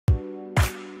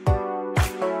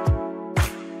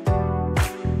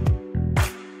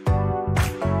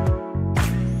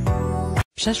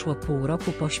Przeszło pół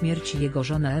roku po śmierci jego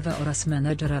żona Ewa oraz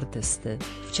menedżer artysty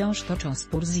wciąż toczą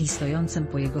spór z stojącym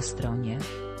po jego stronie.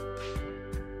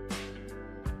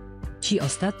 Ci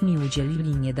ostatni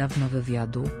udzielili niedawno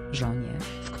wywiadu żonie,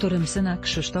 w którym syna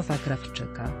Krzysztofa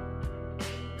Krawczyka.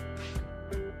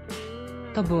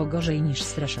 To było gorzej niż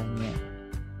straszenie.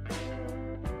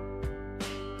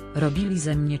 Robili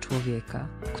ze mnie człowieka,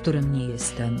 którym nie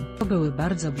jestem. To były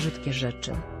bardzo brzydkie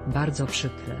rzeczy, bardzo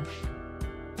przykre.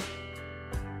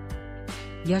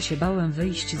 Ja się bałem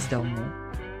wyjść z domu.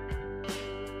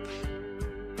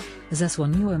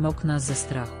 Zasłoniłem okna ze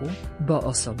strachu, bo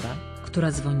osoba,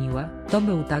 która dzwoniła, to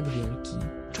był tak wielki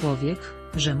człowiek,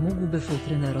 że mógłby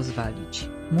futrynę rozwalić,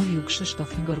 mówił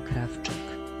Krzysztof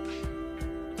Krawczyk.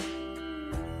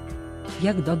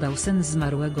 Jak dodał syn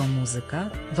zmarłego muzyka,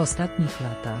 w ostatnich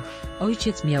latach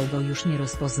ojciec miał go już nie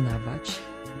rozpoznawać.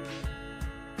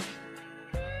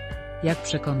 Jak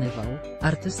przekonywał,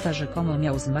 artysta rzekomo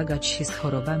miał zmagać się z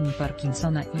chorobami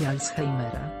Parkinsona i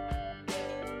Alzheimera.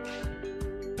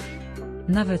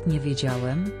 Nawet nie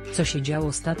wiedziałem, co się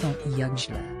działo z tatą i jak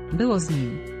źle było z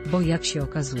nim, bo jak się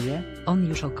okazuje, on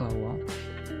już około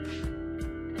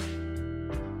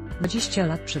 20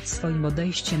 lat przed swoim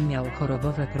odejściem miał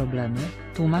chorobowe problemy,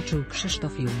 tłumaczył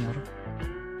Krzysztof junior.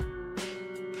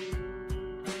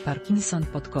 Parkinson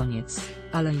pod koniec,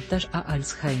 ale i też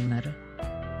Alzheimer.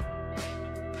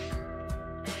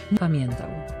 Nie pamiętał.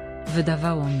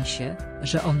 Wydawało mi się,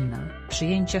 że on na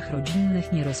przyjęciach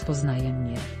rodzinnych nie rozpoznaje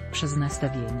mnie, przez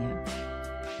nastawienie.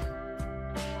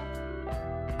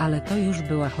 Ale to już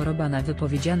była choroba. Na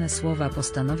wypowiedziane słowa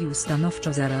postanowił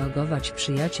stanowczo zareagować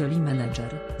przyjaciel i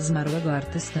menedżer zmarłego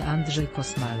artysty Andrzej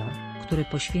Kosmala, który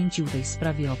poświęcił tej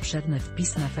sprawie obszerny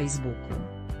wpis na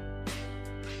Facebooku.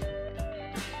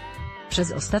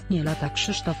 Przez ostatnie lata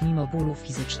Krzysztof mimo bólu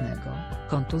fizycznego,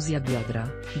 kontuzja biodra,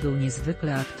 był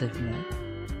niezwykle aktywny.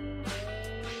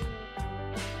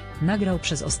 Nagrał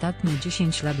przez ostatnie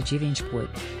 10 lat 9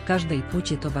 płyt, każdej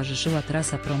płycie towarzyszyła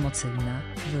trasa promocyjna,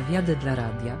 wywiady dla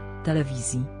radia,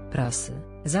 telewizji, prasy,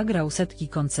 zagrał setki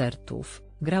koncertów,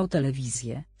 grał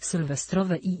telewizje,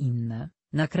 sylwestrowe i inne,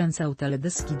 nakręcał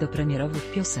teledyski do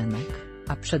premierowych piosenek,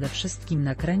 a przede wszystkim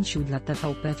nakręcił dla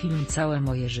TVP film Całe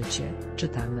moje życie,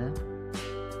 czytamy.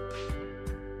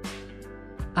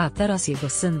 A teraz jego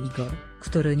syn Igor,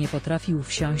 który nie potrafił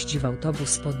wsiąść w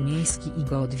autobus podmiejski i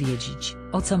go odwiedzić,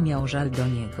 o co miał żal do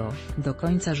niego, do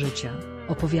końca życia,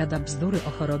 opowiada bzdury o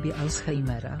chorobie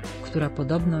Alzheimera, która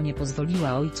podobno nie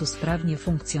pozwoliła ojcu sprawnie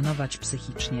funkcjonować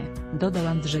psychicznie, dodał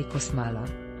Andrzej Kosmala.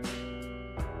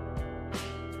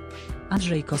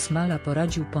 Andrzej Kosmala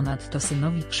poradził ponadto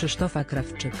synowi Krzysztofa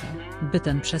Krawczyka, by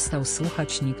ten przestał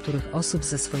słuchać niektórych osób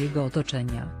ze swojego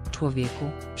otoczenia.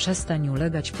 Człowieku, przestań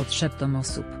ulegać podszeptom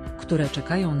osób, które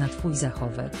czekają na twój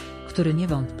zachowek, który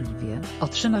niewątpliwie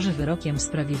otrzymasz wyrokiem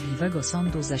sprawiedliwego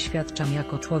sądu. Zaświadczam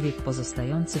jako człowiek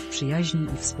pozostający w przyjaźni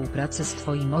i współpracy z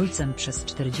twoim ojcem przez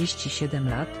 47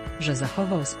 lat, że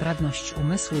zachował sprawność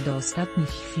umysłu do ostatnich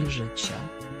chwil życia.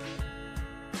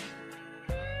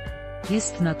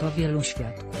 Jest na to wielu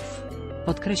świadków,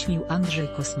 podkreślił Andrzej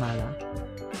Kosmala.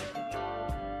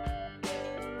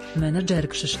 Menedżer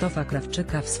Krzysztofa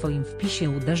Krawczyka w swoim wpisie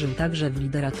uderzył także w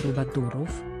lidera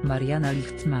trubadurów, Mariana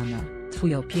Lichtmana.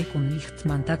 Twój opiekun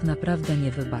Lichtman tak naprawdę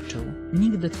nie wybaczył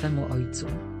nigdy twemu ojcu,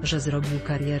 że zrobił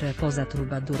karierę poza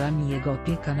trubadurami. Jego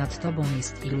opieka nad tobą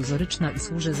jest iluzoryczna i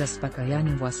służy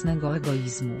zaspokajaniu własnego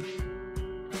egoizmu.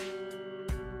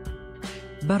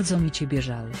 Bardzo mi ciebie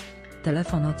żal.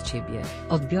 Telefon od ciebie,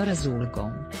 odbiorę z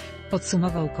ulgą.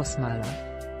 Podsumował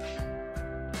Kosmala.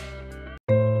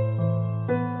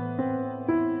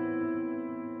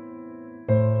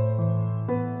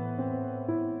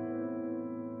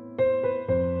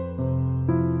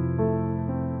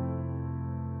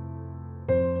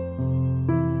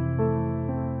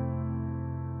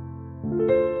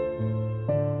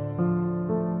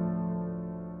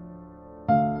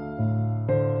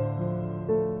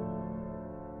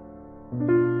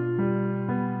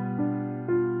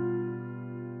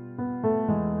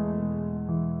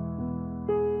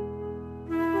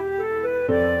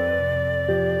 Thank you.